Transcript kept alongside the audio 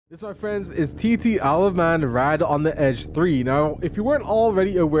This, my friends, is TT Isle of Man Rad on the Edge 3. Now, if you weren't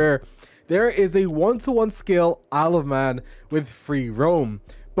already aware, there is a 1-to-1 scale Isle of Man with free roam.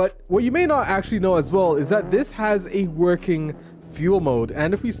 But what you may not actually know as well is that this has a working fuel mode.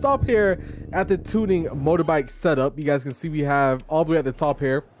 And if we stop here at the tuning motorbike setup, you guys can see we have all the way at the top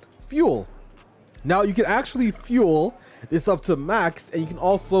here, fuel. Now, you can actually fuel this up to max, and you can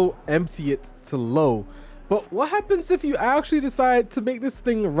also empty it to low. But what happens if you actually decide to make this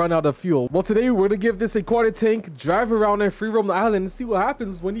thing run out of fuel? Well, today we're going to give this a quarter tank, drive around and free roam the island and see what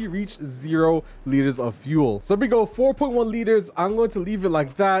happens when you reach 0 liters of fuel. So here we go, 4.1 liters. I'm going to leave it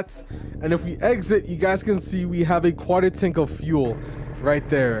like that. And if we exit, you guys can see we have a quarter tank of fuel right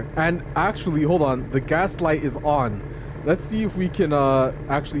there. And actually, hold on, the gas light is on. Let's see if we can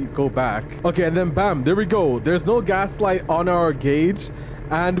actually go back. Okay, and then bam, there we go. There's no gas light on our gauge.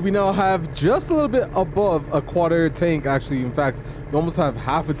 And we now have just a little bit above a quarter tank. Actually, in fact, we almost have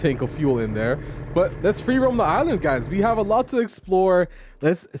half a tank of fuel in there. But let's free roam the island, guys. We have a lot to explore.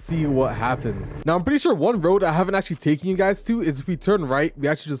 Let's see what happens. Now, I'm pretty sure one road I haven't actually taken you guys to is if we turn right, we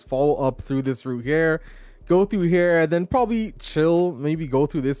actually just follow up through this route here, go through here, and then probably chill, maybe go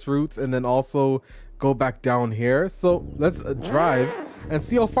through this route, and then also go back down here. So let's drive and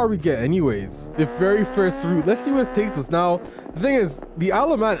see how far we get anyways. The very first route, let's see where this takes us. Now, the thing is, the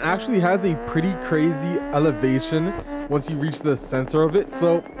Isle of Man actually has a pretty crazy elevation once you reach the center of it.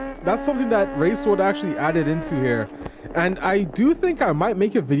 So that's something that RaceWorld actually added into here. And I do think I might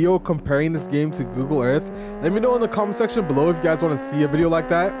make a video comparing this game to Google Earth. Let me know in the comment section below if you guys want to see a video like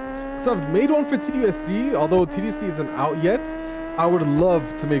that. Because I've made one for TDSC, although TDSC isn't out yet. I would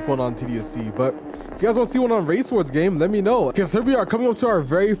love to make one on TDSC, but if you guys want to see one on RaceWorld's game, let me know. Because here we are coming up to our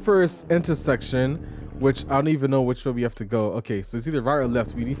very first intersection, which I don't even know which way we have to go. Okay, so it's either right or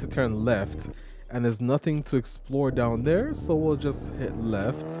left. We need to turn left, and there's nothing to explore down there, so we'll just hit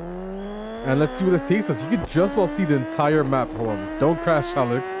left. And let's see where this takes us. You can just about see the entire map. Hold on, don't crash,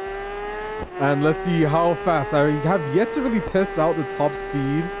 Alex. And let's see how fast. I have yet to really test out the top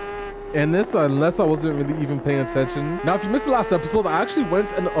speed in this, unless I wasn't really even paying attention. Now, if you missed the last episode, I actually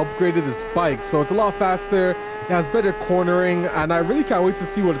went and upgraded this bike, so it's a lot faster, it has better cornering, and I really can't wait to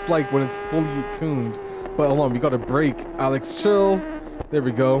see what it's like when it's fully tuned. But hold on, we got a brake. Alex, chill. There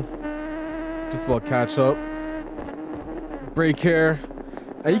we go. Just about catch up. Brake here.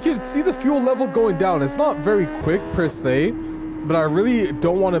 And you can see the fuel level going down. It's not very quick per se, but I really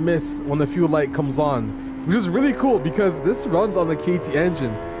don't want to miss when the fuel light comes on, which is really cool because this runs on the KT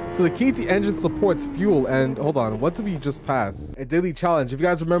engine. So the KT engine supports fuel. And hold on, what did we just pass? A daily challenge. If you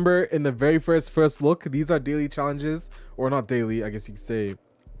guys remember in the very first look, these are daily challenges, or not daily, I guess you could say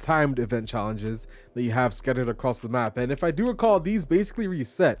timed event challenges that you have scattered across the map. And if I do recall, these basically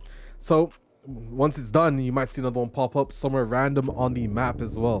reset. So once it's done, you might see another one pop up somewhere random on the map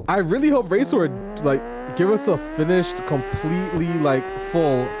as well. I really hope RaceWorld like give us a finished, completely like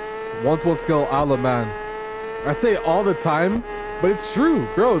full 1-to-1 scale Isle of Man. I say it all the time, but it's true,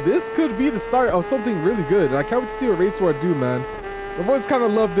 bro. This could be the start of something really good. And I can't wait to see what RaceWorld do, man. I've always kind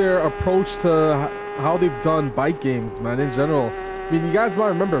of loved their approach to how they've done bike games, man, in general. I mean, you guys might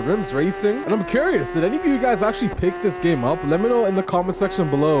remember Rims Racing. And I'm curious, did any of you guys actually pick this game up? Let me know in the comment section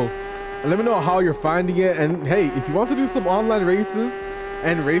below. And let me know how you're finding it. And hey, if you want to do some online races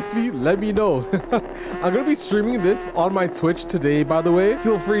and race me, let me know. I'm gonna be streaming this on my Twitch today, by the way.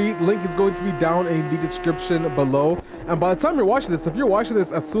 Feel free, link is going to be down in the description below. And by the time you're watching this, if you're watching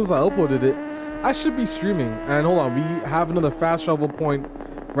this as soon as I uploaded it, I should be streaming. And hold on, we have another fast travel point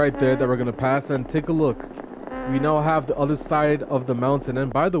right there that we're gonna pass. And take a look, we now have the other side of the mountain.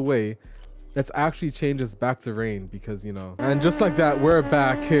 And by the way, let's actually change this back to rain, because you know. And just like that, we're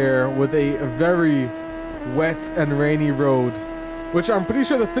back here with a very wet and rainy road, which I'm pretty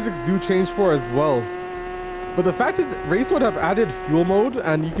sure the physics do change for as well. But the fact that RaceWorld have added fuel mode,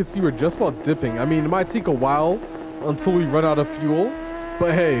 and you can see we're just about dipping. I mean, it might take a while until we run out of fuel,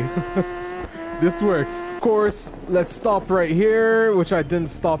 but hey, this works. Of course, let's stop right here, which I didn't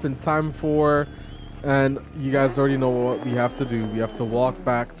stop in time for. And you guys already know what we have to do. We have to walk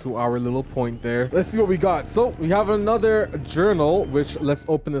back to our little point there. Let's see what we got. So we have another journal, which let's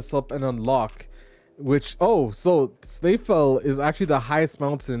open this up and unlock. Which, oh, so Snaefell is actually the highest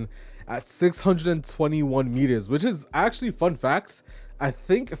mountain at 621 meters, which is actually, fun facts, I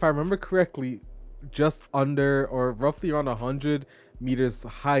think if I remember correctly, just under or roughly around 100 meters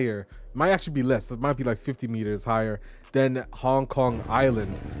higher. It might actually be less. It might be like 50 meters higher than Hong Kong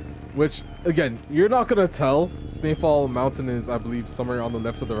Island, which again, you're not gonna tell. Snaefell Mountain is, I believe, somewhere on the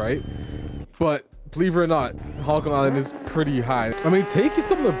left or the right, but believe it or not, Hong Kong Island is pretty high. I mean, taking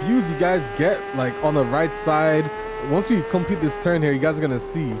some of the views you guys get like on the right side once we complete this turn here, you guys are gonna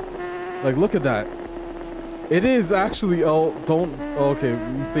see. Like, look at that. It is actually, okay,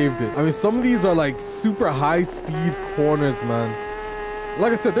 we saved it. I mean, some of these are like super high speed corners, man.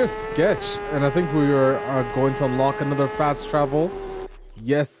 Like I said, they're sketch, and I think we are going to unlock another fast travel.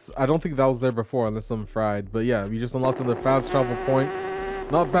 Yes, I don't think that was there before unless I'm fried, but yeah, we just unlocked another fast travel point.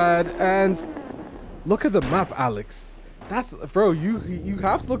 Not bad. And look at the map, Alex. That's, bro, you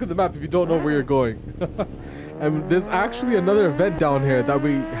have to look at the map if you don't know where you're going. And there's actually another event down here that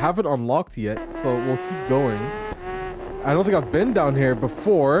we haven't unlocked yet, so we'll keep going. I don't think I've been down here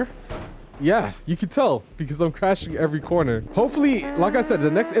before. Yeah, you can tell because I'm crashing every corner. Hopefully, like I said,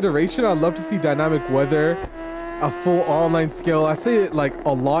 the next iteration, I'd love to see dynamic weather, a full online scale. I say it like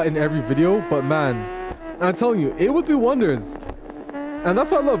a lot in every video, but man, I'm telling you, it will do wonders. And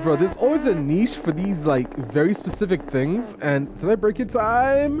that's what I love, bro. There's always a niche for these like very specific things. And did I break in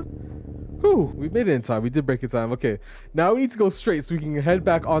time? Whew, we made it in time. We did break in time. Okay, now we need to go straight so we can head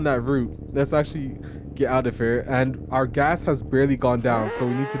back on that route. Let's actually get out of here. And our gas has barely gone down, so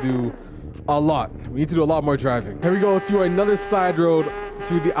we need to do a lot. We need to do a lot more driving. Here we go through another side road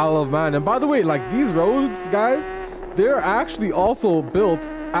through the Isle of Man. And by the way, like these roads, guys, they're actually also built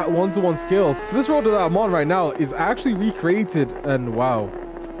at 1-to-1 scales. So this road that I'm on right now is actually recreated, and wow.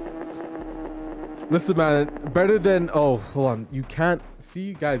 Listen, man, better than, oh, hold on. You can't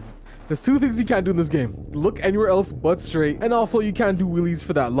see, guys. There's two things you can't do in this game. Look anywhere else but straight, and also you can't do wheelies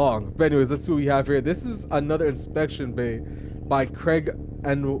for that long. But anyways, let's see what we have here. This is another inspection bay by Craig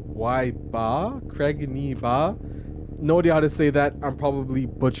N.Y. Ba. Craig N.Y. Ba. No idea how to say that. I'm probably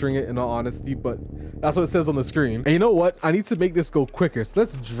butchering it in all honesty, but that's what it says on the screen. And you know what? I need to make this go quicker. So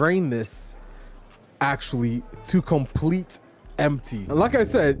let's drain this actually to complete empty. And like I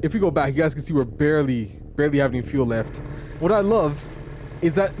said, if you go back, you guys can see we're barely have any fuel left. What I love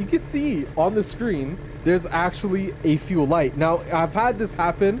is that you can see on the screen there's actually a fuel light. Now, I've had this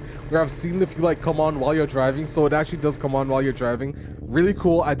happen where I've seen the fuel light come on while you're driving, so it actually does come on while you're driving. Really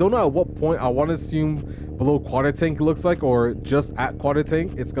cool. I don't know at what point. I want to assume below quarter tank it looks like, or just at quarter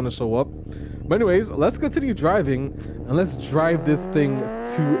tank it's gonna show up. But anyways, let's continue driving and let's drive this thing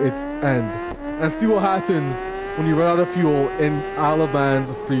to its end and see what happens when you run out of fuel in Isle of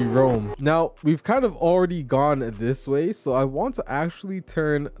Man's free roam. Now, we've kind of already gone this way, so I want to actually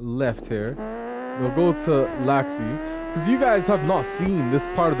turn left here. We'll go to Laxi, because you guys have not seen this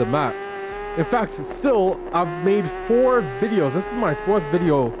part of the map. In fact, still, I've made 4 videos. This is my 4th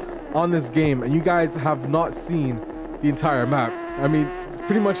video on this game, and you guys have not seen the entire map. I mean,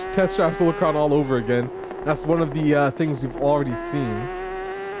 pretty much test drive Silicon all over again. That's one of the things we've already seen.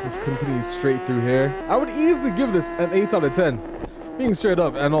 Let's continue straight through here. I would easily give this an 8 out of 10. Being straight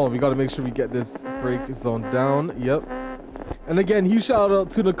up and all, we got to make sure we get this brake zone down. Yep. And again, huge shout out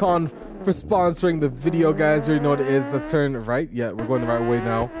to Nikon for sponsoring the video, guys. You already know what it is. Let's turn right. Yeah, we're going the right way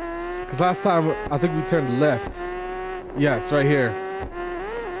now. Because last time, I think we turned left. Yeah, it's right here.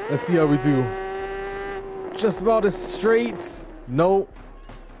 Let's see how we do. Just about as straight. No,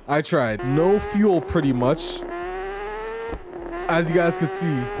 I tried. No fuel, pretty much. As you guys can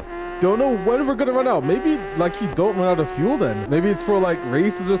see. Don't know when we're gonna run out. Maybe like you don't run out of fuel then. Maybe it's for like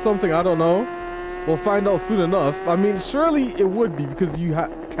races or something. I don't know. We'll find out soon enough. I mean, surely it would be, because you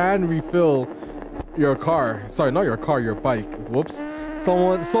can refill your car. Sorry, not your car, your bike. Whoops.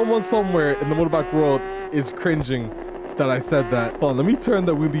 Someone somewhere in the motorbike world is cringing that I said that. Hold on, let me turn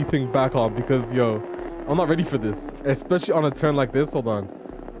the wheelie thing back on, because yo, I'm not ready for this, especially on a turn like this. Hold on.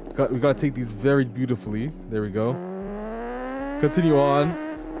 We gotta take these very beautifully. There we go. Continue on.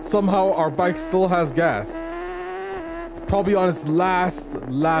 Somehow our bike still has gas. Probably on its last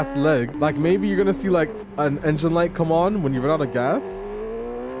leg. Like maybe you're gonna see like an engine light come on when you run out of gas.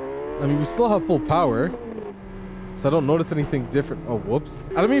 I mean, we still have full power, so I don't notice anything different. Oh, whoops.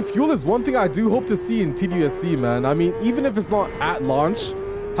 And I mean, fuel is one thing I do hope to see in TDSC, man. I mean, even if it's not at launch,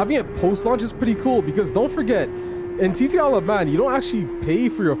 having it post-launch is pretty cool, because don't forget, in TT Isle of Man, you don't actually pay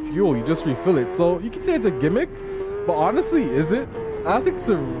for your fuel, you just refill it. So you can say it's a gimmick, but honestly, is it? I think it's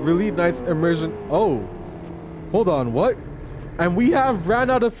a really nice immersion. Oh, hold on, what? And we have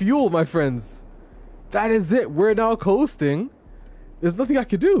ran out of fuel, my friends. That is it. We're now coasting. There's nothing I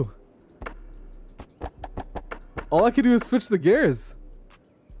can do. All I can do is switch the gears.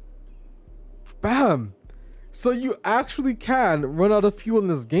 Bam. So you actually can run out of fuel in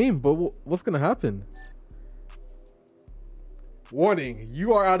this game, but what's gonna happen? Warning,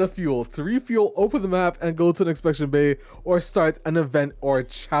 you are out of fuel. To refuel, open the map and go to an inspection bay or start an event or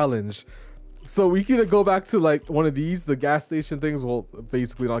challenge. So we can either go back to like one of these, the gas station things. Well,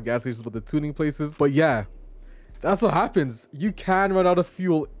 basically not gas stations, but the tuning places. But yeah, that's what happens. You can run out of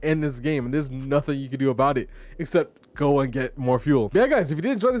fuel in this game, and there's nothing you can do about it except go and get more fuel. But yeah, guys, if you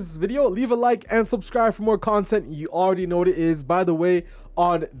did enjoy this video, leave a like and subscribe for more content. You already know what it is. By the way,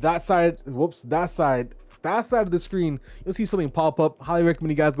 on that side, whoops, that side of the screen, you'll see something pop up. Highly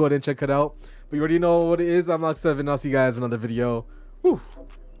recommend you guys go ahead and check it out. But you already know what it is. I'm Lock7. I'll see you guys in another video. Whew.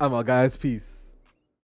 I'm out, guys. Peace.